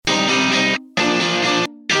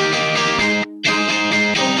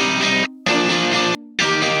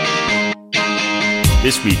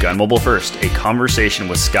This week on Mobile First, a conversation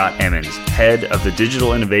with Scott Emmons, head of the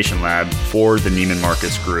Digital Innovation Lab for the Neiman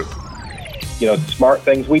Marcus Group. Smart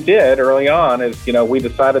things we did early on is, we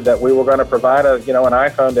decided that we were going to provide an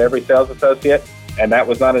iPhone to every sales associate. And that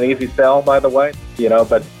was not an easy sell, by the way,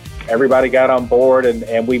 but everybody got on board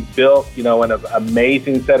and we built, an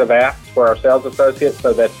amazing set of apps for our sales associates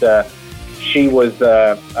so that she was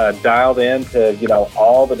dialed in to,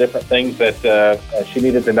 all the different things that she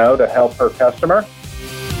needed to know to help her customer.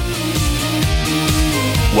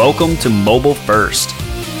 Welcome to Mobile First.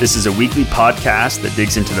 This is a weekly podcast that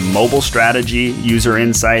digs into the mobile strategy, user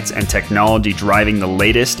insights, and technology driving the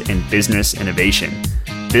latest in business innovation.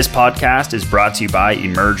 This podcast is brought to you by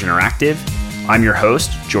Emerge Interactive. I'm your host,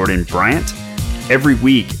 Jordan Bryant. Every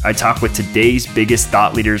week, I talk with today's biggest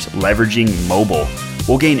thought leaders leveraging mobile.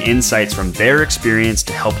 We'll gain insights from their experience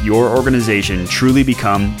to help your organization truly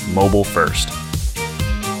become mobile first.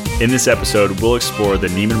 In this episode, we'll explore the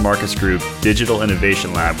Neiman Marcus Group Digital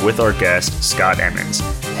Innovation Lab with our guest, Scott Emmons,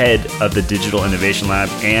 head of the Digital Innovation Lab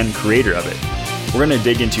and creator of it. We're going to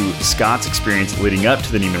dig into Scott's experience leading up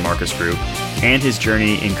to the Neiman Marcus Group and his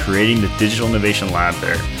journey in creating the Digital Innovation Lab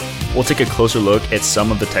there. We'll take a closer look at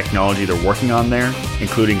some of the technology they're working on there,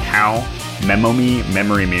 including how MemoMe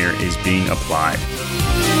Memory Mirror is being applied.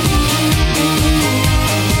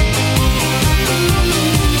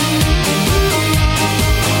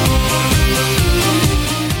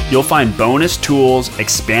 You'll find bonus tools,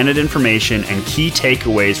 expanded information, and key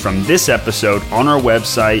takeaways from this episode on our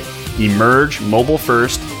website,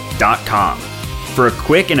 emergemobilefirst.com. For a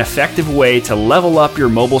quick and effective way to level up your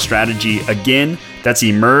mobile strategy, again, that's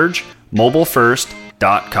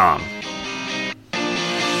emergemobilefirst.com.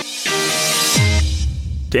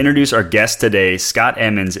 To introduce our guest today, Scott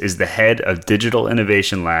Emmons is the head of Digital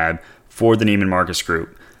Innovation Lab for the Neiman Marcus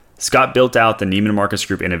Group. Scott built out the Neiman Marcus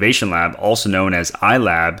Group Innovation Lab, also known as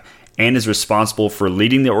iLab, and is responsible for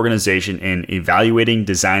leading the organization in evaluating,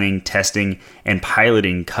 designing, testing, and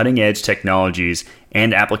piloting cutting-edge technologies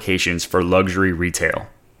and applications for luxury retail.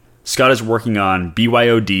 Scott is working on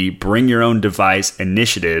BYOD, Bring Your Own Device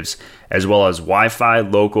initiatives, as well as Wi-Fi,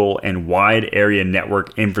 local, and wide area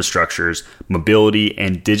network infrastructures, mobility,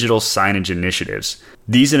 and digital signage initiatives.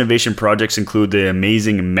 These innovation projects include the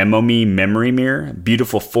amazing MemoMe Memory Mirror,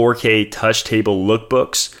 beautiful 4K touch table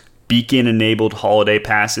lookbooks, beacon-enabled holiday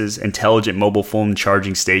passes, intelligent mobile phone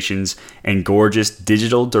charging stations, and gorgeous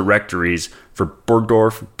digital directories for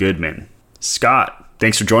Bergdorf Goodman. Scott,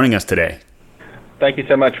 thanks for joining us today. Thank you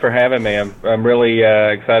so much for having me. I'm really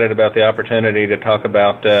excited about the opportunity to talk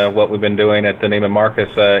about what we've been doing at the Neiman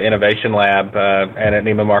Marcus Innovation Lab and at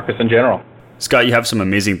Neiman Marcus in general. Scott, you have some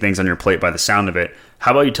amazing things on your plate by the sound of it.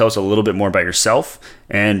 How about you tell us a little bit more about yourself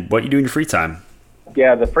and what you do in your free time?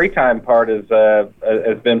 Yeah, the free time part has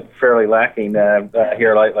been fairly lacking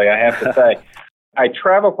here lately, I have to say. I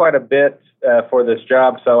travel quite a bit for this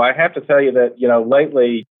job, so I have to tell you that,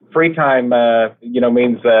 lately free time,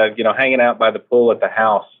 means, hanging out by the pool at the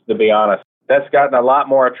house, to be honest. That's gotten a lot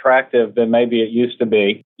more attractive than maybe it used to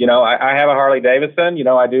be. I have a Harley Davidson.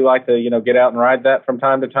 I do like to, get out and ride that from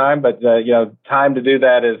time to time, but, time to do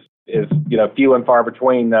that is few and far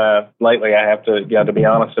between lately, I have to, to be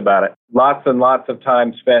honest about it. Lots and lots of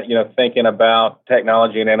time spent, thinking about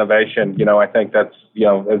technology and innovation. I think that's,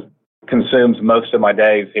 it consumes most of my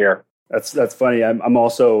days here. That's funny. I'm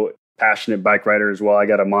also passionate bike rider as well. I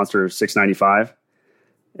got a Monster 695,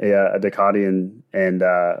 a Ducati, and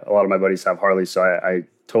a lot of my buddies have Harleys, so I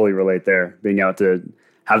totally relate there. Being out to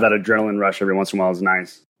have that adrenaline rush every once in a while is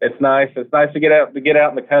nice. It's nice. It's nice to get out in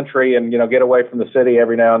the country and get away from the city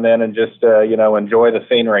every now and then and just enjoy the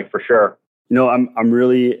scenery for sure. I'm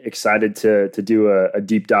really excited to do a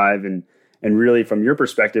deep dive and really from your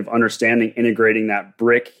perspective, understanding, integrating that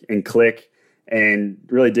brick and click and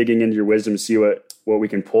really digging into your wisdom to see what we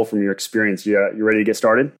can pull from your experience. You ready to get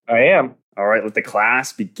started? I am. All right, let the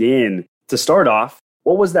class begin. To start off,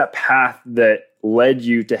 what was that path that led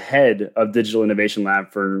you to head of Digital Innovation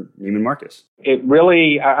Lab for Neiman Marcus? It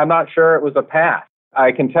really, I'm not sure it was a path.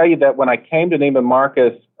 I can tell you that when I came to Neiman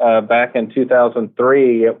Marcus back in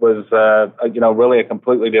 2003, it was, really a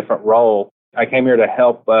completely different role. I came here to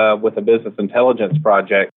help with a business intelligence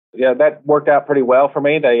project. Yeah, that worked out pretty well for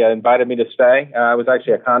me. They invited me to stay. I was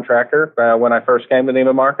actually a contractor when I first came to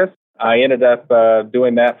Neiman Marcus. I ended up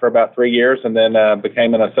doing that for about 3 years and then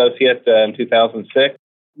became an associate in 2006.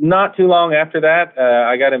 Not too long after that,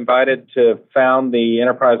 I got invited to found the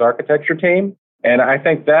enterprise architecture team. And I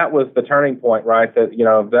think that was the turning point, right?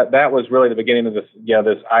 That was really the beginning of this,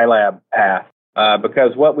 this iLab path.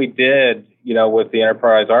 Because what we did, with the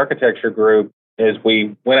enterprise architecture group is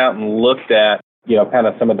we went out and looked at kind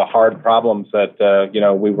of some of the hard problems that,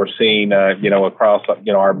 we were seeing, across,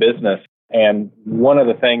 our business. And one of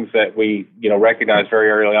the things that we, recognized very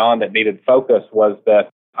early on that needed focus was that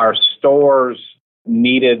our stores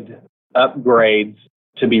needed upgrades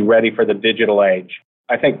to be ready for the digital age.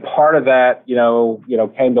 I think part of that,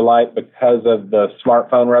 came to light because of the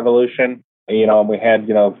smartphone revolution. And we had,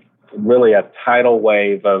 really a tidal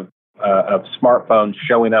wave of smartphones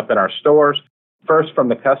showing up in our stores, first from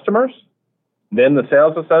the customers, then the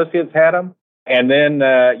sales associates had them. And then,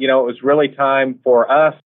 it was really time for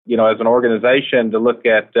us, as an organization to look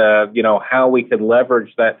at, how we could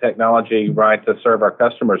leverage that technology, right, to serve our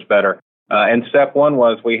customers better. And step one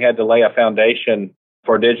was we had to lay a foundation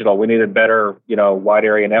for digital. We needed better, wide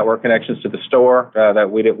area network connections to the store,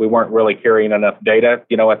 that we weren't really carrying enough data,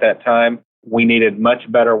 at that time. We needed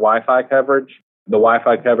much better Wi-Fi coverage. The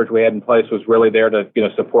Wi-Fi coverage we had in place was really there to,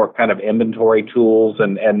 support kind of inventory tools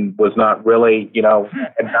and was not really,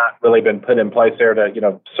 had not really been put in place there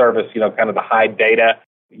to, service, kind of the high data,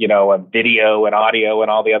 and video and audio and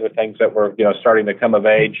all the other things that were, starting to come of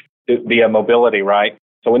age via mobility, right?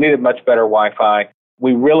 So we needed much better Wi-Fi.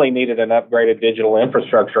 We really needed an upgraded digital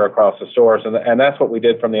infrastructure across the stores. And that's what we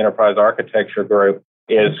did from the Enterprise Architecture Group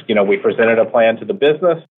is, we presented a plan to the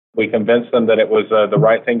business. We convinced them that it was the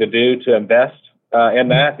right thing to do to invest in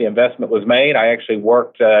that. The investment was made. I actually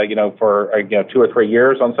worked, for 2 or 3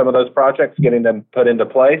 years on some of those projects, getting them put into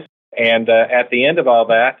place. And at the end of all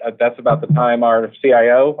that, that's about the time our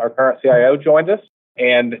current CIO joined us.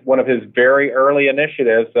 And one of his very early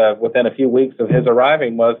initiatives within a few weeks of his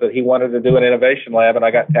arriving was that he wanted to do an innovation lab, and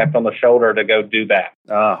I got tapped on the shoulder to go do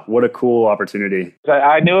that. What a cool opportunity.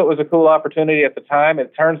 I knew it was a cool opportunity at the time.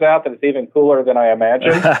 It turns out that it's even cooler than I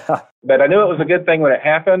imagined. But I knew it was a good thing when it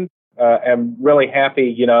happened. I'm really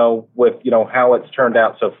happy, with, how it's turned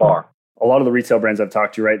out so far. A lot of the retail brands I've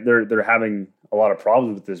talked to, right, they're having a lot of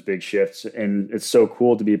problems with this big shifts. And it's so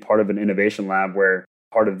cool to be part of an innovation lab where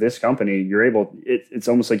part of this company, it's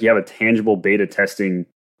almost like you have a tangible beta testing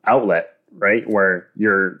outlet, right? Where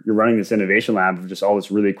you're running this innovation lab of just all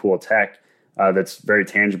this really cool tech that's very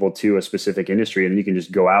tangible to a specific industry. And you can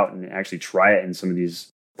just go out and actually try it in some of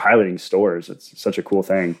these piloting stores. It's such a cool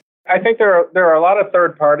thing. I think there are a lot of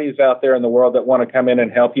third parties out there in the world that want to come in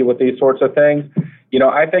and help you with these sorts of things.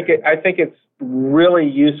 I think it's really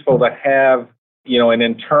useful to have, an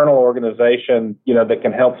internal organization, that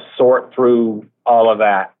can help sort through all of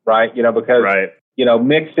that, right? Because, right.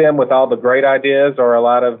 Mixed in with all the great ideas or a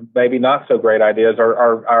lot of maybe not so great ideas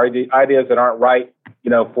or ideas that aren't right,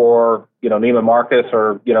 for, Neiman Marcus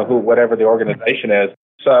or, whatever the organization is.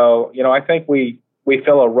 So, I think we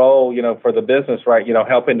fill a role, for the business, right?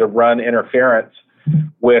 Helping to run interference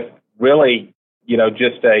with really,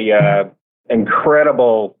 just a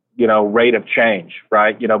incredible, rate of change,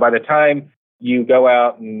 right? By the time you go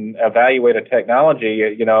out and evaluate a technology,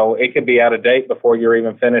 it could be out of date before you're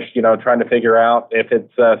even finished, trying to figure out if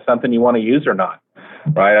it's something you want to use or not,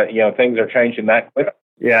 right? Things are changing that quick.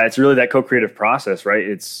 Yeah, it's really that co-creative process, right?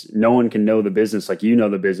 It's no one can know the business like you know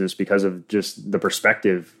the business because of just the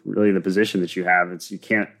perspective, really the position that you have. You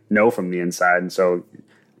can't know from the inside, and so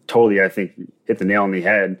totally, I think hit the nail on the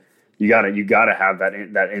head. You gotta have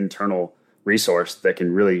that internal resource that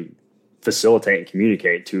can really facilitate and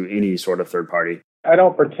communicate to any sort of third party. I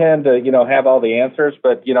don't pretend to, have all the answers,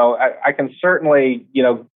 but, I can certainly,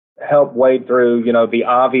 help wade through, the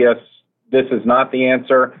obvious, this is not the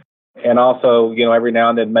answer. And also, every now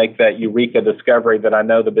and then make that eureka discovery that I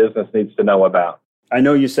know the business needs to know about. I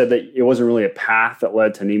know you said that it wasn't really a path that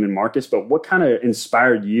led to Neiman Marcus, but what kind of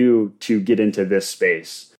inspired you to get into this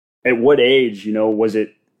space? At what age, was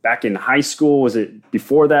it back in high school? Was it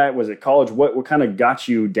before that? Was it college? What kind of got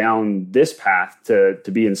you down this path to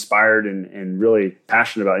be inspired and really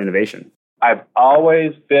passionate about innovation? I've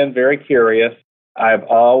always been very curious. I've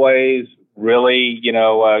always really,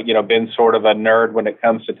 been sort of a nerd when it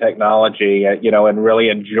comes to technology, and really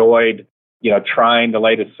enjoyed, trying the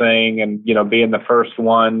latest thing and, being the first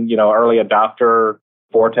one, early adopter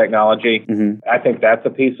for technology. Mm-hmm. I think that's a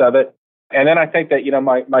piece of it. And then I think that,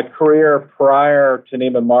 my career prior to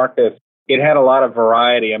Neiman Marcus, it had a lot of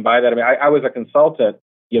variety. And by that, I mean, I was a consultant,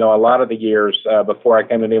 a lot of the years before I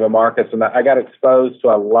came to Neiman Marcus. And I got exposed to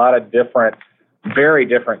a lot of very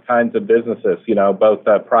different kinds of businesses, both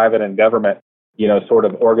private and government, sort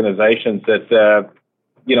of organizations that,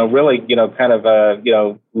 really, kind of,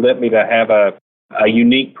 led me to have a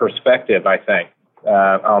unique perspective, I think,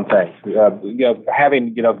 on things,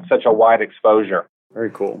 having, such a wide exposure. Very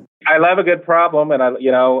cool. I love a good problem, and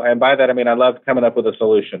and by that I mean I love coming up with a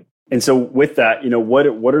solution. And so, with that,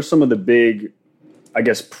 what are some of the big I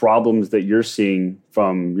guess, problems that you're seeing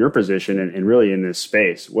from your position and really in this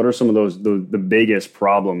space? What are some of the biggest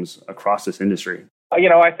problems across this industry?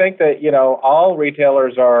 I think that, all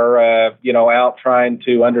retailers are, out trying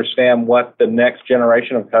to understand what the next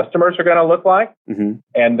generation of customers are going to look like. Mm-hmm.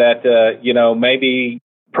 And that, maybe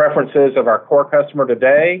preferences of our core customer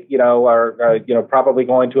today, are probably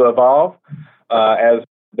going to evolve as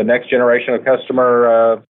the next generation of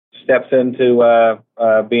customer steps into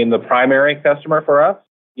being the primary customer for us.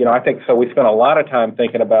 I think so. We spent a lot of time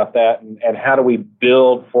thinking about that and how do we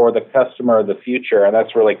build for the customer of the future. And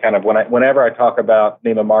that's really kind of whenever I talk about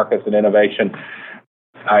Neiman Marcus and innovation,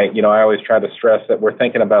 I always try to stress that we're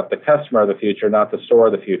thinking about the customer of the future, not the store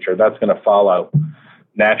of the future. That's going to follow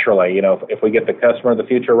naturally. If we get the customer of the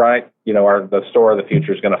future right, the store of the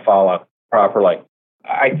future is going to follow properly.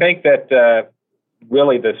 I think that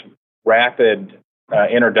really this rapid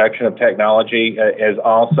introduction of technology is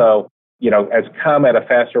also has come at a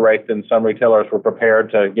faster rate than some retailers were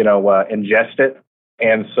prepared to, ingest it.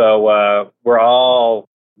 And so we're all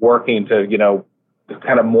working to,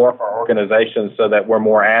 kind of morph our organizations so that we're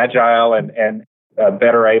more agile and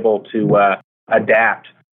better able to adapt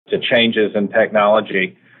to changes in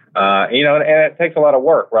technology. And it takes a lot of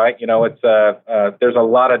work, right? It's there's a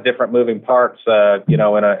lot of different moving parts, in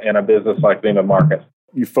a business like Neiman Marcus.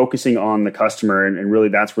 You're focusing on the customer, and really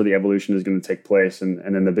that's where the evolution is going to take place, and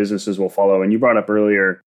then the businesses will follow. And you brought up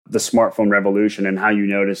earlier the smartphone revolution and how you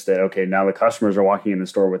noticed that, okay, now the customers are walking in the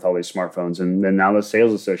store with all these smartphones, and then now the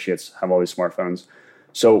sales associates have all these smartphones.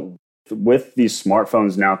 So with these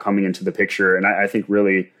smartphones now coming into the picture, and I think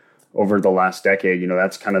really over the last decade,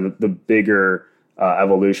 that's kind of the bigger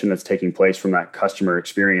evolution that's taking place from that customer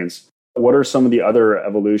experience. What are some of the other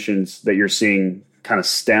evolutions that you're seeing kind of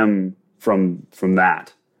stem from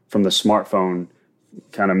the smartphone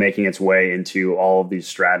kind of making its way into all of these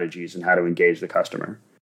strategies and how to engage the customer?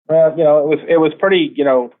 Well, it was pretty,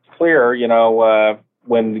 clear,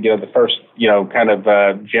 when, the first, kind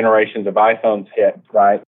of generations of iPhones hit,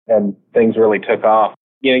 right? And things really took off.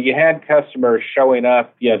 You had customers showing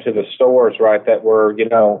up, to the stores, right, that were,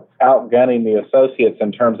 outgunning the associates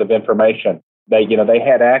in terms of information. They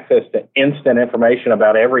had access to instant information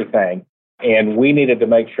about everything. And we needed to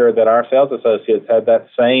make sure that our sales associates had that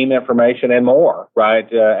same information and more,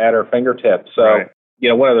 right, at our fingertips. So, right.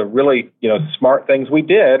 One of the really, smart things we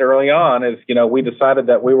did early on is, we decided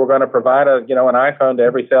that we were going to provide an iPhone to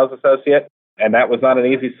every sales associate. And that was not an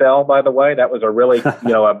easy sell, by the way. That was a really,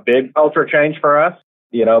 a big culture change for us,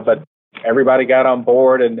 but everybody got on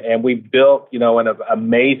board and we built, an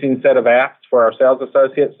amazing set of apps for our sales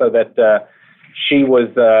associates so that, she was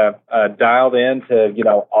dialed in to,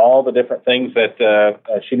 all the different things that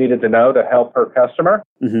she needed to know to help her customer,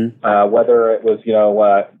 whether it was,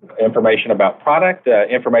 information about product,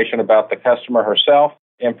 information about the customer herself,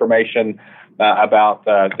 information about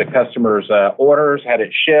the customer's orders, had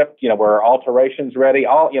it shipped, were alterations ready,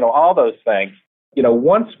 all those things.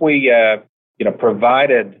 Once we,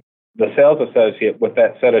 provided the sales associate with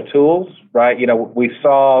that set of tools, right? We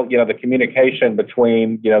saw, the communication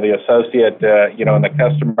between, the associate, and the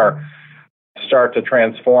customer start to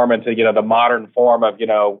transform into, the modern form of,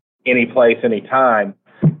 any place, any time,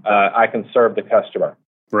 I can serve the customer.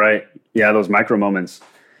 Right. Yeah, those micro moments.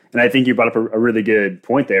 And I think you brought up a really good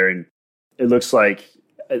point there. And it looks like,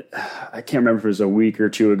 I can't remember if it was a week or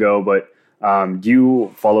two ago, but do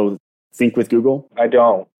you follow Think with Google? I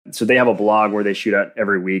don't. So they have a blog where they shoot out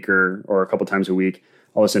every week or a couple times a week,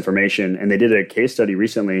 all this information. And they did a case study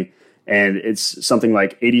recently, and it's something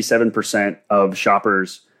like 87% of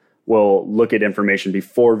shoppers will look at information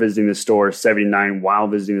before visiting the store, 79% while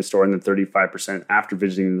visiting the store, and then 35% after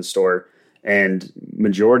visiting the store. And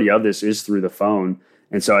majority of this is through the phone.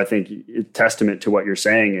 And so I think testament to what you're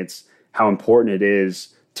saying, it's how important it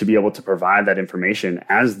is to be able to provide that information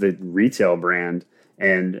as the retail brand.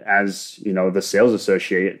 And as, the sales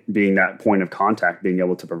associate being that point of contact, being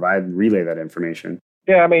able to provide and relay that information.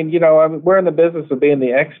 Yeah, we're in the business of being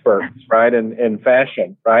the experts, right, in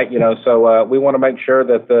fashion, right? So we want to make sure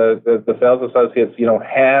that the sales associates,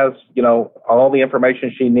 has, all the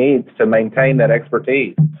information she needs to maintain that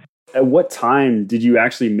expertise. At what time did you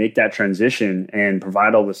actually make that transition and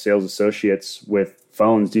provide all the sales associates with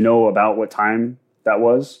phones? Do you know about what time that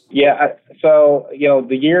was? Yeah. So,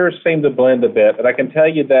 the years seem to blend a bit, but I can tell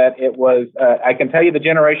you that it was, I can tell you the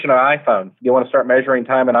generation of iPhones. You want to start measuring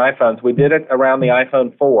time in iPhones. We did it around the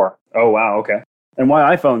iPhone 4. Oh, wow. Okay. And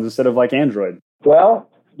why iPhones instead of like Android? Well,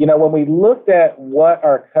 when we looked at what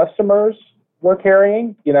our customers were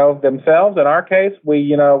carrying, themselves, in our case,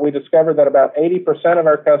 we discovered that about 80% of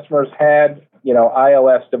our customers had,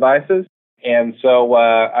 iOS devices. And so,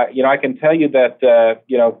 I can tell you that,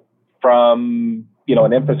 from,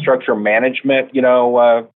 an infrastructure management,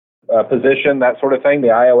 position, that sort of thing, the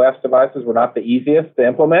iOS devices were not the easiest to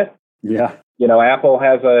implement. Yeah. Apple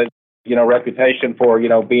has a, reputation for,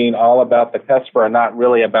 being all about the customer and not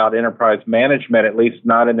really about enterprise management, at least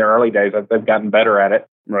not in their early days. They've gotten better at it.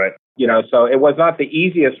 Right. So it was not the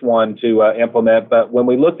easiest one to implement, but when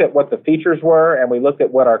we looked at what the features were and we looked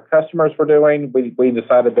at what our customers were doing, we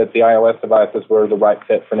decided that the iOS devices were the right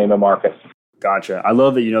fit for Neiman Marcus. Gotcha. I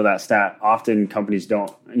love that you know that stat. Often companies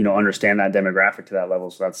don't, understand that demographic to that level,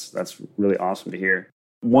 so that's really awesome to hear.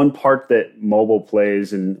 One part that mobile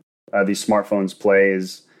plays and these smartphones play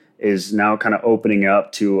is now kind of opening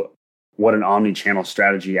up to what an omni-channel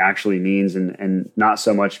strategy actually means, and not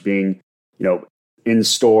so much being,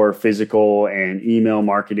 in-store physical and email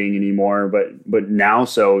marketing anymore, but now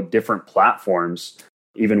so different platforms,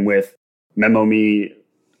 even with MemoMe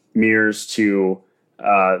mirrors to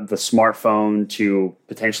the smartphone to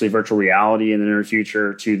potentially virtual reality in the near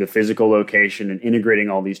future to the physical location and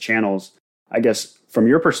integrating all these channels. I guess from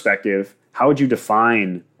your perspective, how would you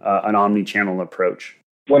define an omni-channel approach?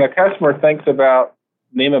 When a customer thinks about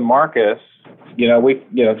Neiman Marcus,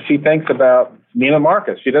 she thinks about Neiman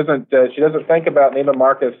Marcus. She doesn't think about Neiman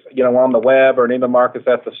Marcus, on the web, or Neiman Marcus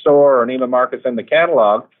at the store, or Neiman Marcus in the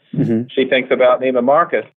catalog. Mm-hmm. She thinks about Neiman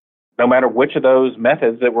Marcus, no matter which of those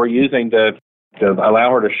methods that we're using to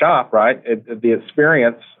allow her to shop, right? The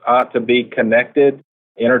experience ought to be connected,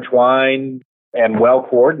 intertwined, and well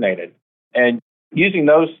coordinated. And using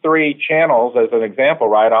those three channels as an example,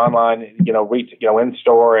 right? Online, in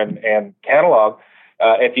store and catalog.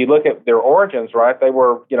 If you look at their origins, right, they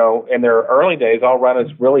were, in their early days, all run as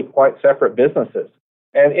really quite separate businesses,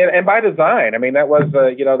 and by design. I mean, that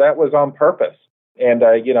was on purpose. And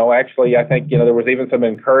actually, I think there was even some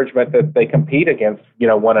encouragement that they compete against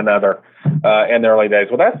one another in the early days.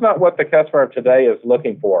 Well, that's not what the customer of today is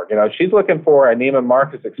looking for. She's looking for a Neiman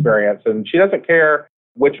Marcus experience, and she doesn't care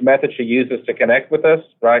which method she uses to connect with us,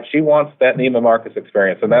 right? She wants that Neiman Marcus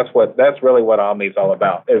experience, and that's really what Omni is all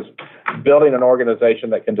about, is building an organization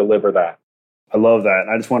that can deliver that. I love that.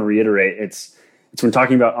 I just want to reiterate, it's when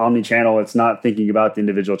talking about omni-channel, it's not thinking about the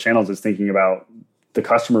individual channels, it's thinking about the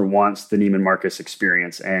customer wants the Neiman Marcus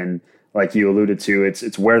experience, and like you alluded to,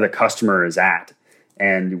 it's where the customer is at.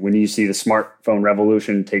 And when you see the smartphone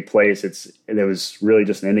revolution take place, it was really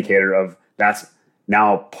just an indicator of that's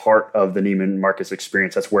now part of the Neiman Marcus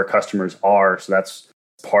experience. That's where customers are. So that's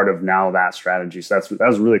part of now that strategy. So that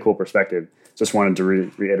was a really cool perspective. Just wanted to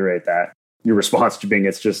reiterate that. Your response to being,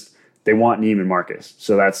 it's just, they want Neiman Marcus.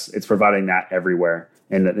 So it's providing that everywhere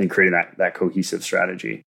and creating that cohesive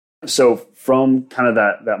strategy. So from kind of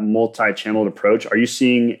that multi-channeled approach, are you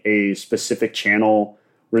seeing a specific channel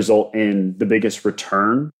result in the biggest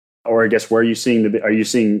return? Or I guess where are you seeing are you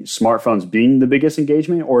seeing smartphones being the biggest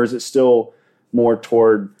engagement, or is it still more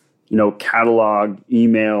toward, catalog,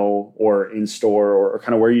 email, or in-store, or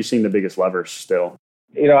kind of where are you seeing the biggest levers still?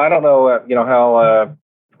 I don't know, how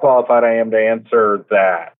qualified I am to answer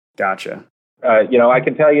that. Gotcha. I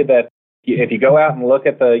can tell you that if you go out and look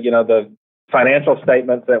at the financial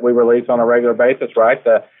statements that we release on a regular basis, right,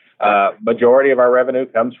 the majority of our revenue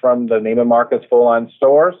comes from the Neiman Marcus full-line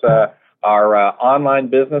stores. Our online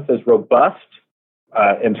business is robust.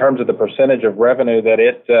 In terms of the percentage of revenue that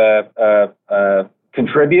it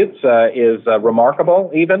contributes is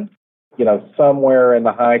remarkable even, somewhere in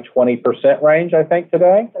the high 20% range, I think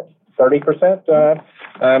today, 30%,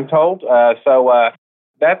 I'm told. So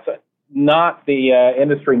that's not the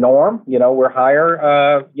industry norm. We're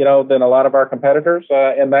higher, than a lot of our competitors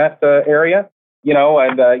in that area.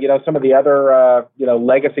 And some of the other,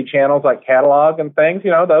 legacy channels like catalog and things,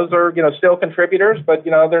 those are, still contributors, but,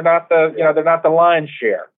 they're not the lion's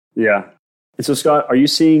share. Yeah. And so, Scott, are you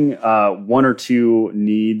seeing one or two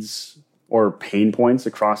needs or pain points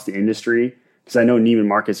across the industry? Because I know Neiman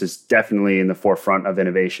Marcus is definitely in the forefront of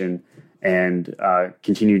innovation and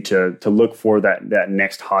continue to look for that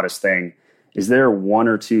next hottest thing. Is there one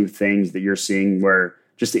or two things that you're seeing where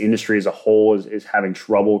just the industry as a whole is having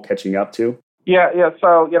trouble catching up to? Yeah.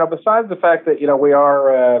 So, besides the fact that, we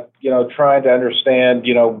are, trying to understand,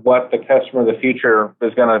 what the customer of the future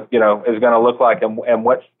is going to look like and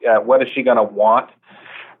what is she going to want,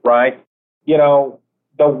 right?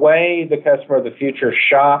 The way the customer of the future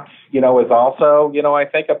shops, is also, I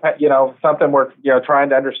think, something we're, trying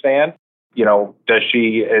to understand. Is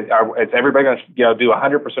everybody going to, do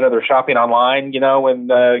 100% of their shopping online, in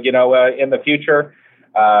the future?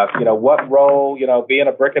 What role, being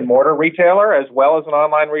a brick and mortar retailer as well as an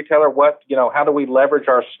online retailer, how do we leverage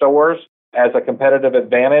our stores as a competitive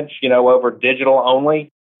advantage, over digital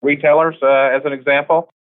only retailers, as an example.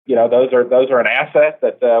 Those are an asset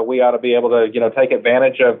that we ought to be able to take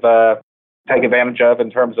advantage of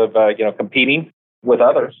in terms of competing with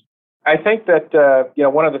others. I think that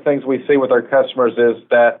one of the things we see with our customers is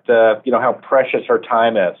that how precious her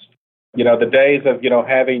time is. The days of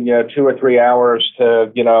having 2 or 3 hours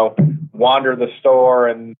to wander the store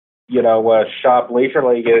and shop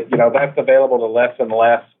leisurely, that's available to less and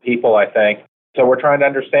less people, I think. So we're trying to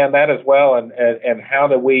understand that as well, and how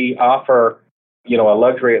do we offer a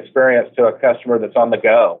luxury experience to a customer that's on the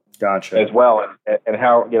go. Gotcha. As well, and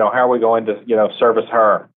how are we going to service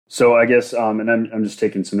her? So I guess, and I'm just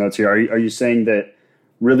taking some notes here. Are you saying that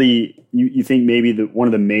really you think maybe one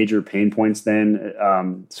of the major pain points then,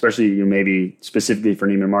 especially maybe specifically for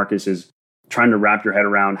Neiman Marcus, is trying to wrap your head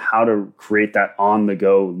around how to create that on the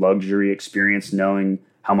go luxury experience, knowing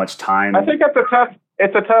how much time? I think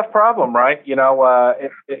it's a tough problem, right?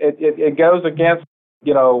 It goes against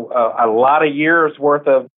a lot of years worth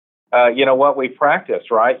of what we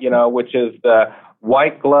practice, right? Which is the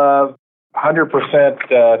white glove,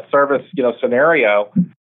 100% service, scenario,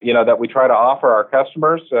 that we try to offer our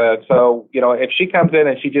customers. So, if she comes in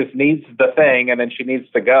and she just needs the thing and then she needs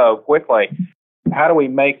to go quickly, how do we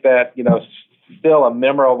make that, still a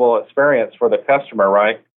memorable experience for the customer,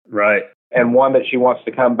 right? Right. And one that she wants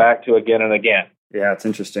to come back to again and again. Yeah, it's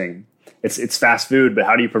interesting. It's fast food, but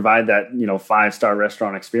how do you provide that, 5-star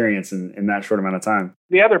restaurant experience in that short amount of time?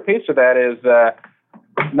 The other piece of that is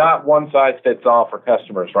not one size fits all for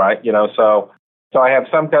customers, right? So I have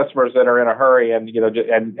some customers that are in a hurry and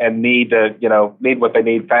and need what they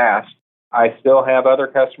need fast. I still have other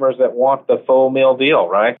customers that want the full meal deal,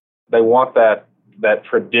 right? They want that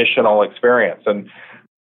traditional experience, and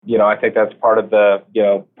I think that's part of the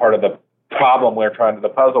problem the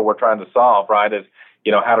puzzle we're trying to solve, right? Is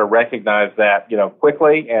how to recognize that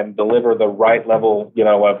quickly and deliver the right level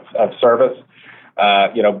of service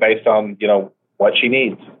based on what she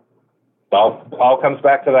needs. All comes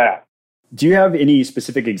back to that. Do you have any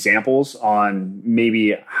specific examples on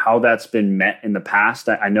maybe how that's been met in the past?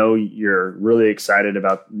 I know you're really excited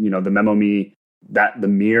about the MemoMe, the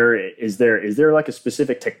mirror. Is there like a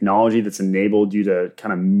specific technology that's enabled you to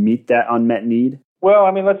kind of meet that unmet need? Well,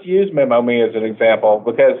 I mean, let's use MemoMe as an example,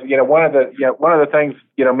 because one of the things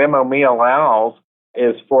MemoMe allows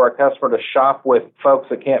is for a customer to shop with folks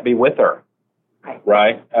that can't be with her.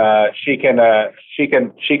 Right. She can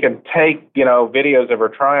take videos of her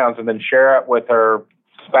try-ons and then share it with her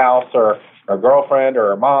spouse or her girlfriend or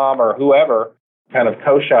her mom or whoever, kind of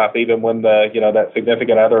co-shop even when that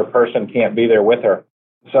significant other person can't be there with her.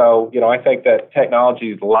 So I think that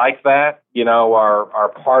technologies like that are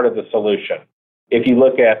part of the solution. If you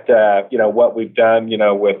look at what we've done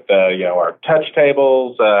with our touch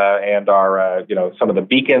tables and our some of the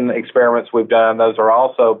beacon experiments we've done, those are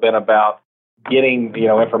also been about getting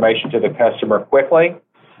information to the customer quickly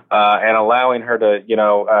and allowing her to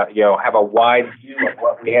have a wide view of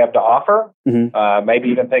what we have to offer, maybe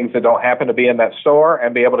even things that don't happen to be in that store,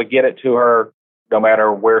 and be able to get it to her no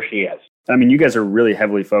matter where she is. I mean, you guys are really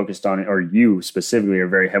heavily focused on, or you specifically are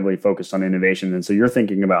very heavily focused on innovation, and so you're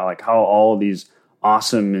thinking about like how all of these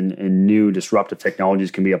awesome and new disruptive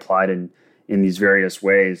technologies can be applied in these various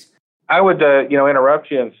ways. I would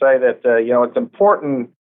interrupt you and say that it's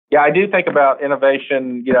important. Yeah, I do think about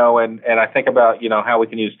innovation, and I think about, how we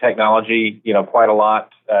can use technology, quite a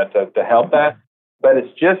lot to help that. But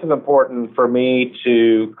it's just as important for me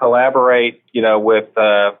to collaborate, with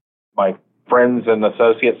my friends and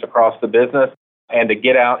associates across the business, and to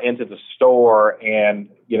get out into the store and,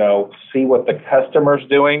 see what the customer's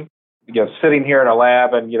doing. Sitting here in a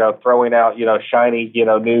lab and, throwing out, shiny,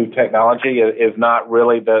 new technology is not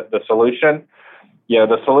really the solution.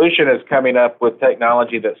 The solution is coming up with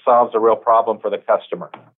technology that solves a real problem for the customer.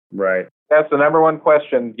 Right. That's the number one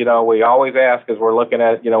question, we always ask as we're looking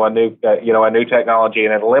at, a new technology,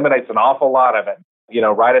 and it eliminates an awful lot of it,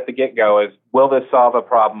 right at the get-go is, will this solve a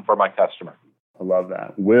problem for my customer? I love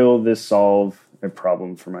that. Will this solve a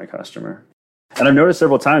problem for my customer? And I've noticed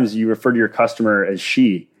several times you refer to your customer as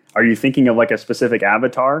she. Are you thinking of like a specific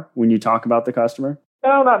avatar when you talk about the customer?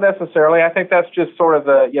 No, not necessarily. I think that's just sort of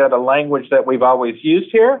the language that we've always used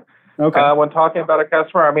here. Okay. When talking about a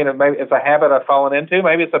customer. I mean, maybe it's a habit I've fallen into.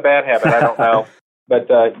 Maybe it's a bad habit. I don't know. But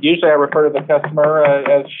usually I refer to the customer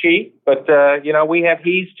as she. But, we have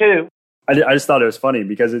he's too. I just thought it was funny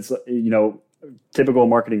because it's, typical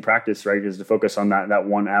marketing practice, right, is to focus on that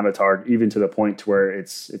one avatar, even to the point to where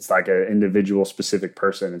it's like an individual specific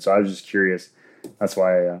person. And so I was just curious. That's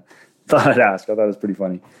why I thought I'd ask. I thought it was pretty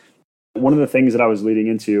funny. One of the things that I was leading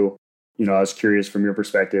into, I was curious from your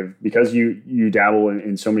perspective, because you dabble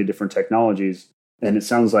in so many different technologies, And it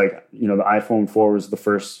sounds like, the iPhone 4 was the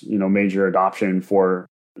first, major adoption for,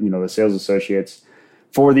 the sales associates.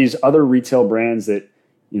 For these other retail brands that,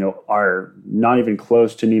 are not even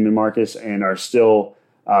close to Neiman Marcus and are still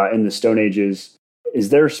in the Stone Ages, is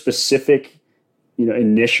there specific,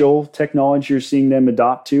 initial technology you're seeing them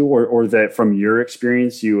adopt to, or that from your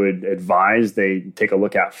experience you would advise they take a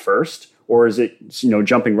look at first? Or is it,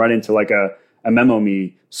 jumping right into like a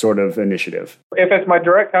MemoMe sort of initiative? If it's my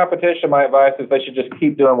direct competition, my advice is they should just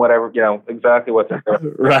keep doing whatever, exactly what they're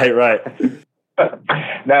doing. Right.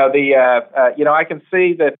 Now, I can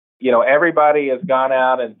see that, everybody has gone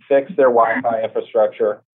out and fixed their Wi-Fi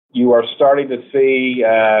infrastructure. You are starting to see,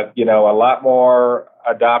 a lot more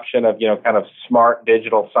adoption of, kind of smart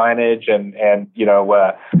digital signage and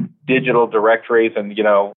digital directories and,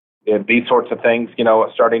 these sorts of things,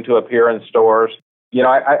 starting to appear in stores.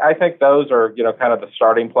 I think those are, kind of the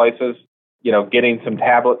starting places, getting some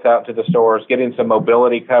tablets out to the stores, getting some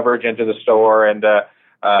mobility coverage into the store and,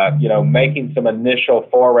 making some initial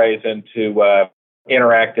forays into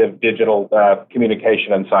interactive digital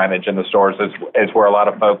communication and signage in the stores is where a lot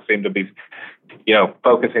of folks seem to be,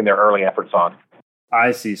 focusing their early efforts on.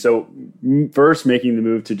 I see. So first making the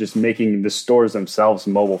move to just making the stores themselves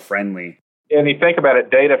mobile friendly. And you think about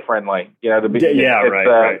it, data friendly,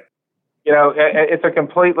 Right. It's a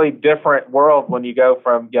completely different world when you go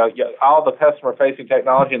from, all the customer facing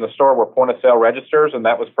technology in the store were point of sale registers, and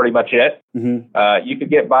that was pretty much it. Mm-hmm. You could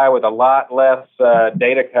get by with a lot less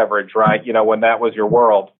data coverage, right? When that was your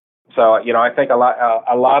world. So, I think a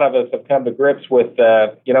lot of us have come to grips with,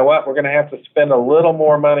 we're going to have to spend a little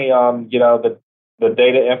more money on, the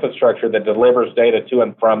data infrastructure that delivers data to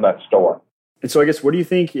and from that store. And so I guess, what do you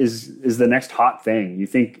think is the next hot thing? You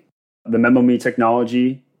think the MemoMe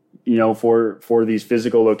technology, for these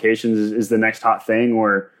physical locations is the next hot thing,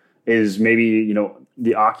 or is maybe,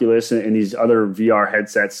 the Oculus and these other VR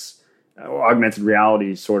headsets, augmented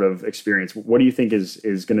reality sort of experience? What do you think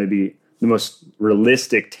is going to be the most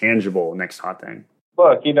realistic, tangible next hot thing?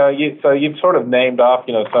 Look, you've sort of named off,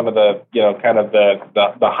 some of the, kind of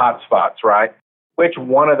the hot spots, right? Which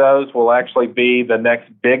one of those will actually be the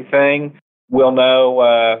next big thing? We'll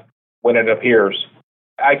know when it appears.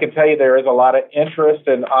 I can tell you there is a lot of interest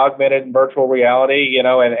in augmented and virtual reality,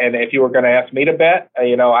 and if you were going to ask me to bet,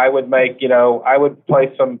 I would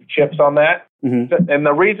place some chips on that. Mm-hmm. And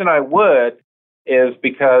the reason I would is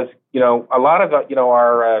because, a lot of,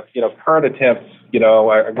 our, current attempts,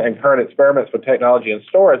 and current experiments with technology in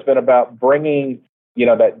store has been about bringing,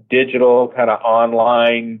 that digital kind of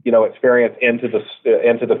online, experience into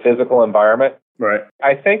the physical environment. Right.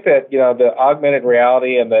 I think that, the augmented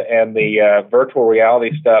reality and the virtual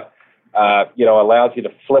reality stuff, allows you to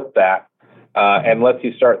flip that and lets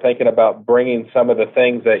you start thinking about bringing some of the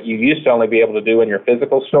things that you used to only be able to do in your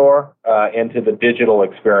physical store into the digital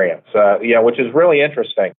experience, which is really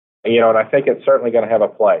interesting, and I think it's certainly going to have a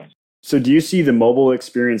place. So do you see the mobile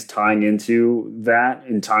experience tying into that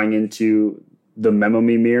and tying into the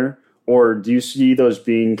MemoMe mirror? Or do you see those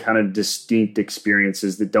being kind of distinct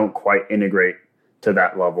experiences that don't quite integrate to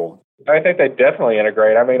that level? I think they definitely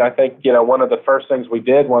integrate. I mean, I think, one of the first things we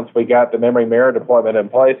did once we got the memory mirror deployment in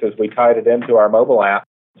place is we tied it into our mobile app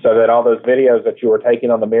so that all those videos that you were taking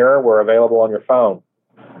on the mirror were available on your phone,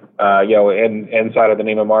 inside of the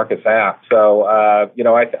Neiman Marcus app. So, I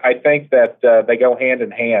think that they go hand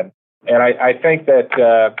in hand. And I think that,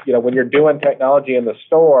 when you're doing technology in the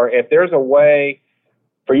store, if there's a way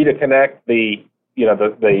for you to connect the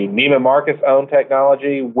Neiman Marcus owned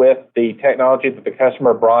technology with the technology that the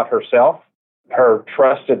customer brought herself, her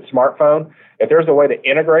trusted smartphone, if there's a way to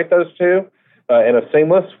integrate those two in a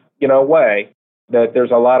seamless, way, that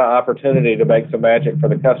there's a lot of opportunity to make some magic for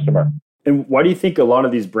the customer. And why do you think a lot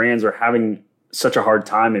of these brands are having such a hard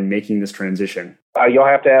time in making this transition? You'll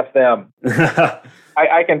have to ask them.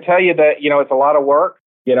 I can tell you that, it's a lot of work,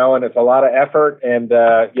 and it's a lot of effort, and,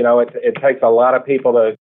 it takes a lot of people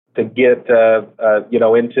to get,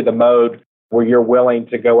 into the mode where you're willing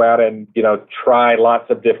to go out and, try lots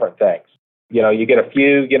of different things. You get a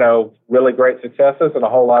few, really great successes and a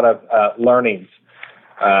whole lot of learnings,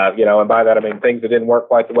 and by that I mean things that didn't work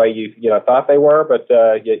quite the way you thought they were, but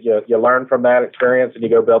you learn from that experience and you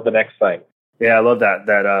go build the next thing. Yeah, I love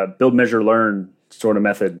that build, measure, learn sort of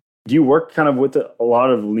method. Do you work kind of with a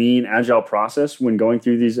lot of lean, agile process when going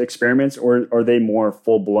through these experiments, or are they more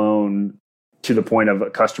full-blown to the point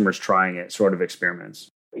of customers trying it sort of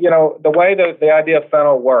experiments? The way the idea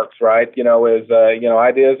funnel works, right, is,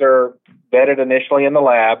 ideas are vetted initially in the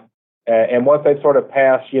lab. And once they sort of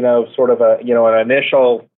pass, sort of an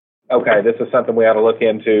initial, okay, this is something we ought to look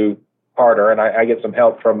into harder. And I get some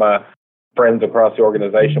help from friends across the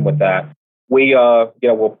organization with that. we,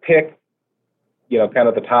 we'll pick, kind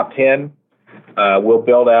of the top 10. We'll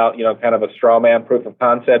build out, kind of a straw man proof of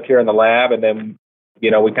concept here in the lab. And then,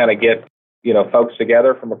 we kind of get, folks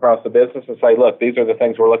together from across the business and say, look, these are the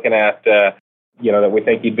things we're looking at, that we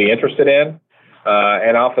think you'd be interested in.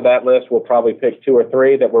 And off of that list, we'll probably pick 2 or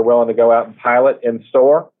 3 that we're willing to go out and pilot in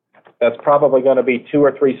store. That's probably going to be 2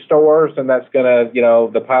 or 3 stores, and that's going to,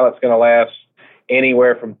 the pilot's going to last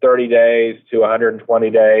anywhere from 30 days to 120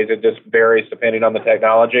 days. It just varies depending on the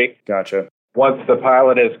technology. Gotcha. Once the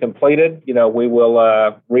pilot is completed, we will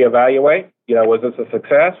reevaluate. Was this a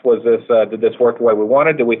success? Did this work the way we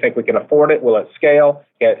wanted? Do we think we can afford it? Will it scale?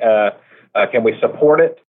 Can we support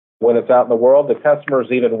it when it's out in the world? Do customers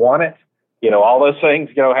even want it? All those things,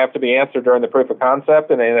 have to be answered during the proof of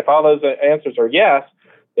concept. And if all those answers are yes,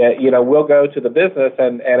 we'll go to the business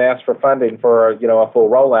and ask for funding for, a full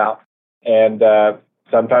rollout. And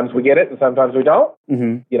sometimes we get it and sometimes we don't.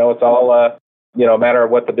 Mm-hmm. It's all, a matter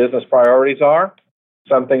of what the business priorities are.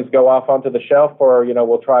 Some things go off onto the shelf or,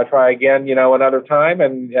 we'll try again, another time.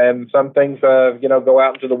 And some things, go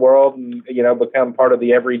out into the world and, become part of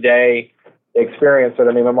the everyday experience at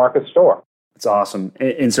an Neiman Marcus store. It's awesome.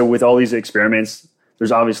 And so with all these experiments,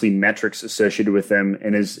 there's obviously metrics associated with them.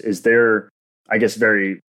 And is there, I guess,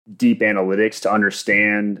 very deep analytics to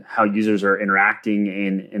understand how users are interacting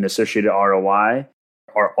and associated ROI?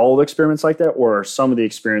 Are all experiments like that? Or are some of the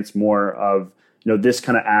experiments more of, this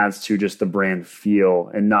kind of adds to just the brand feel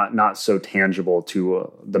and not so tangible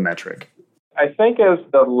to the metric? I think as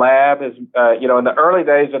the lab is, in the early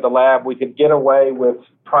days of the lab, we could get away with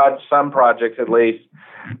some projects at least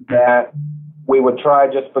that we would try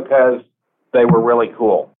just because they were really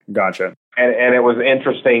cool. Gotcha. And it was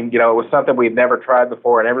interesting. It was something we'd never tried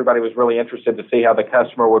before, and everybody was really interested to see how the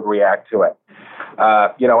customer would react to it.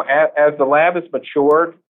 As the lab has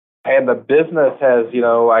matured and the business has,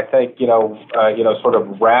 I think, sort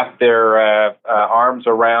of wrapped their arms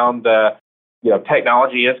around,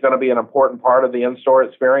 technology is going to be an important part of the in-store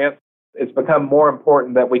experience. It's become more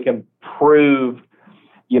important that we can prove,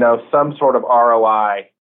 some sort of ROI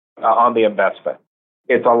on the investment.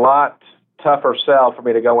 It's a lot tougher sell for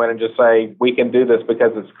me to go in and just say, we can do this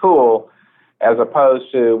because it's cool, as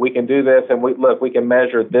opposed to we can do this and we can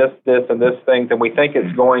measure this, and this things, and we think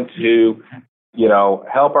it's going to,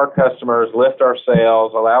 help our customers, lift our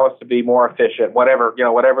sales, allow us to be more efficient, whatever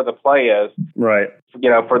the play is, right?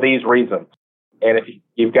 For these reasons. And if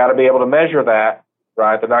you've got to be able to measure that,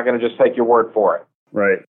 right, they're not going to just take your word for it.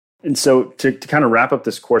 Right. And so to kind of wrap up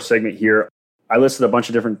this core segment here, I listed a bunch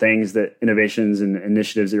of different things that innovations and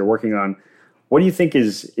initiatives that you're working on. What do you think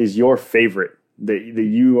is your favorite that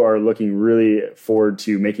you are looking really forward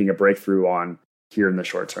to making a breakthrough on here in the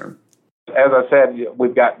short term? As I said,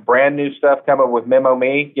 we've got brand new stuff coming with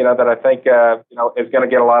MemoMe, that I think, is going to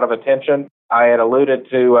get a lot of attention. I had alluded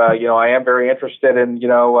to, I am very interested in,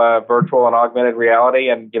 virtual and augmented reality.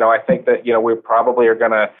 And, I think that, we probably are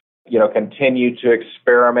going to, continue to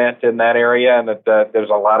experiment in that area, and that there's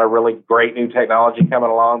a lot of really great new technology coming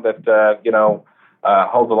along that,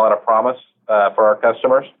 holds a lot of promise for our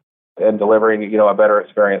customers and delivering, a better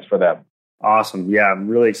experience for them. Awesome. Yeah, I'm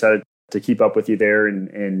really excited to keep up with you there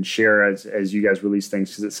and share as you guys release things,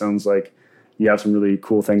 because it sounds like you have some really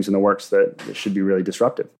cool things in the works that should be really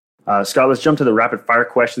disruptive. Scott, let's jump to the rapid fire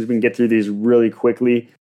questions. We can get through these really quickly.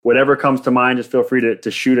 Whatever comes to mind, just feel free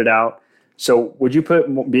to shoot it out. So would you put,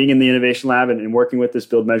 being in the innovation lab and working with this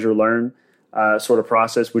build, measure, learn sort of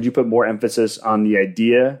process, would you put more emphasis on the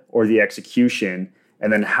idea or the execution?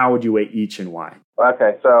 And then how would you weigh each and why?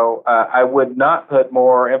 Okay, so I would not put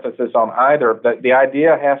more emphasis on either. The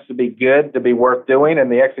idea has to be good to be worth doing,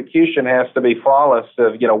 and the execution has to be flawless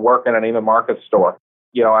to, work in an Neiman Marcus store.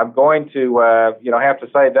 I'm going to, have to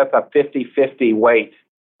say that's a 50-50 weight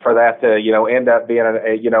for that to, end up being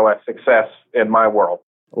a success in my world.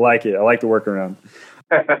 I like it. I like the workaround.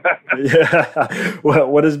 Yeah. Well,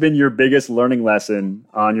 what has been your biggest learning lesson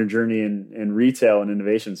on your journey in retail and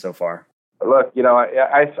innovation so far? Look,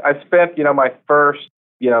 I spent, my first,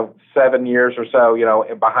 7 years or so,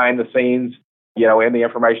 behind the scenes, in the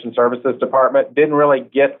information services department. Didn't really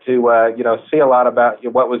get to, see a lot about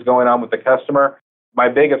what was going on with the customer. My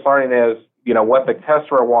biggest learning is, what the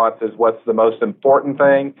customer wants is what's the most important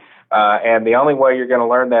thing. And the only way you're going to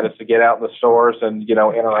learn that is to get out in the stores and,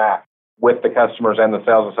 interact with the customers and the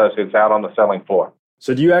sales associates out on the selling floor.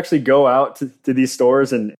 So do you actually go out to these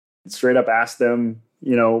stores and straight up ask them,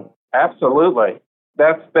 Absolutely.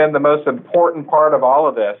 That's been the most important part of all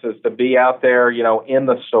of this, is to be out there, in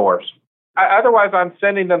the stores. Otherwise, I'm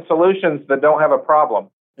sending them solutions that don't have a problem.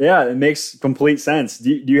 Yeah, it makes complete sense.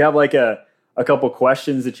 Do you have like a a couple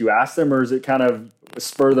questions that you ask them, or is it kind of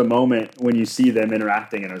spur of the moment when you see them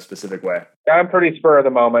interacting in a specific way? I'm pretty spur of the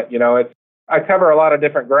moment. I cover a lot of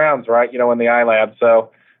different grounds, right? In the iLab.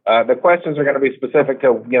 So the questions are going to be specific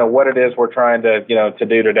to, what it is we're trying to, to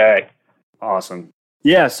do today. Awesome.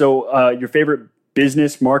 Yeah. So your favorite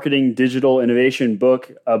business, marketing, digital innovation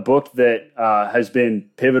book, a book that has been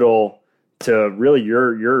pivotal to really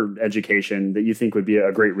your education that you think would be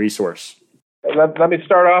a great resource? Let me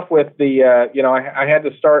start off with the, I had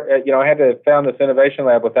to start, I had to found this innovation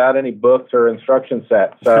lab without any books or instruction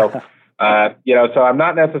set. So, so I'm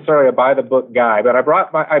not necessarily a buy the book guy, but I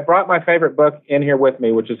brought my favorite book in here with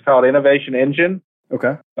me, which is called Innovation Engine.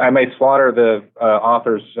 Okay. I may slaughter the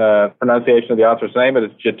author's pronunciation of the author's name, but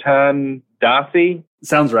it's Jatan Dasi.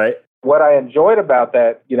 Sounds right. What I enjoyed about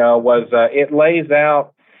that, was it lays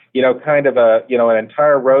out, kind of an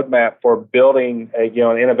entire roadmap for building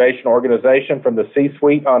an innovation organization from the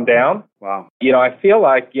C-suite on down. Wow. I feel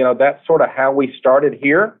like, that's sort of how we started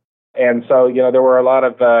here. And so, there were a lot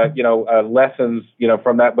of, lessons,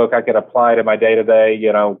 from that book I could apply to my day-to-day,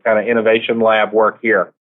 kind of innovation lab work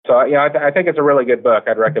here. So, I think it's a really good book.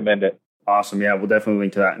 I'd recommend it. Awesome. Yeah, we'll definitely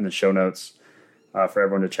link to that in the show notes for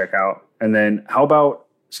everyone to check out. And then how about,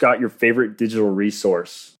 Scott, your favorite digital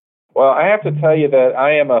resource? Well, I have to tell you that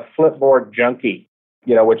I am a Flipboard junkie,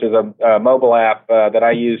 which is a mobile app that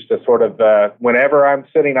I use to sort of, whenever I'm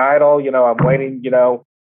sitting idle, I'm waiting,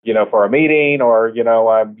 for a meeting, or,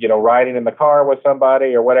 I'm, riding in the car with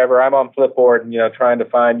somebody or whatever, I'm on Flipboard and, trying to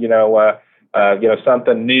find,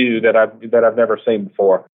 something new that I've never seen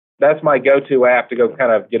before. That's my go-to app to go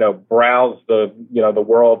kind of, browse the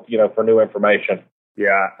world, for new information.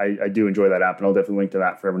 Yeah, I do enjoy that app, and I'll definitely link to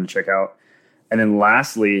that for everyone to check out. And then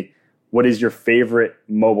lastly, what is your favorite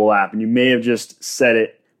mobile app? And you may have just said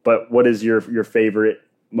it, but what is your favorite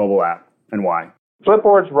mobile app and why?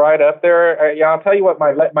 Flipboard's right up there. I'll tell you what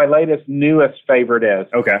my latest, newest favorite is.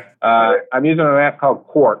 Okay. I'm using an app called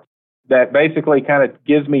Quartz that basically kind of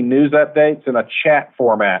gives me news updates in a chat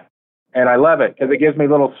format. And I love it because it gives me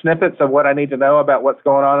little snippets of what I need to know about what's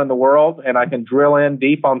going on in the world, and I can drill in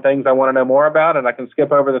deep on things I want to know more about, and I can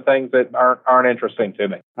skip over the things that aren't interesting to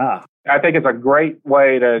me. I think it's a great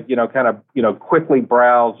way to, quickly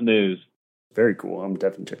browse news. Very cool. I'm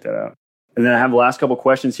definitely check that out. And then I have the last couple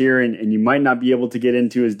questions here, and you might not be able to get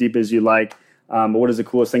into as deep as you like, but what is the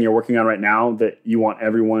coolest thing you're working on right now that you want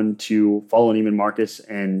everyone to follow Neiman Marcus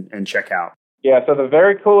and check out? Yeah, so the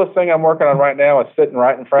very coolest thing I'm working on right now is sitting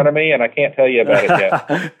right in front of me, and I can't tell you about it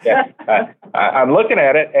yet. I'm looking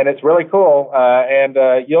at it, and it's really cool, and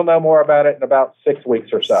you'll know more about it in about 6 weeks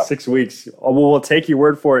or so. 6 weeks. Well, we'll take your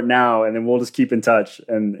word for it now, and then we'll just keep in touch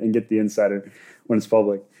and get the insider when it's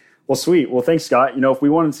public. Well, sweet. Well, thanks, Scott. If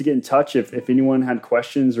we wanted to get in touch, if anyone had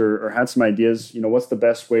questions or had some ideas, what's the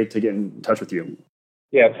best way to get in touch with you?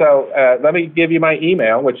 Yeah, so let me give you my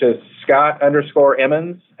email, which is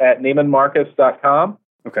Scott_Emmons@NeimanMarcus.com.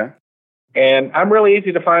 Okay. And I'm really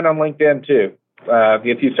easy to find on LinkedIn too.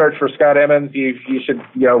 If you search for Scott Emmons, you should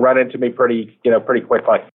run into me pretty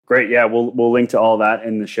quickly. Great. Yeah, we'll link to all that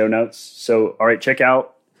in the show notes. So, all right, check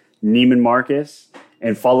out Neiman Marcus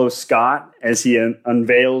and follow Scott as he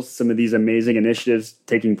unveils some of these amazing initiatives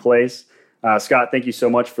taking place. Scott, thank you so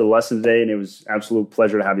much for the lesson today, and it was an absolute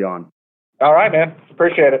pleasure to have you on. All right, man.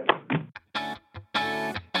 Appreciate it.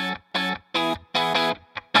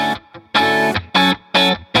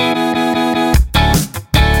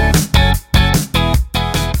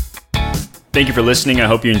 Thank you for listening. I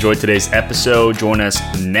hope you enjoyed today's episode. Join us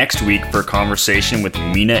next week for a conversation with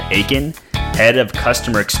Mina Aiken, Head of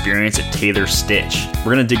Customer Experience at Taylor Stitch.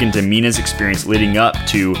 We're going to dig into Mina's experience leading up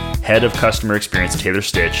to Head of Customer Experience at Taylor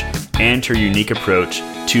Stitch and her unique approach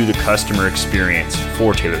to the customer experience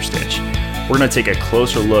for Taylor Stitch. We're going to take a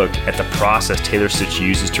closer look at the process Taylor Stitch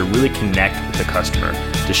uses to really connect with the customer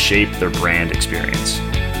to shape their brand experience.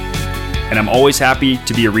 And I'm always happy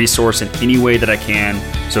to be a resource in any way that I can,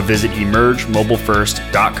 so visit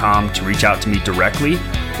emergemobilefirst.com to reach out to me directly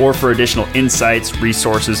or for additional insights,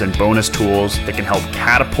 resources, and bonus tools that can help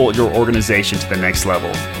catapult your organization to the next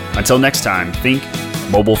level. Until next time, think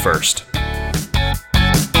mobile first.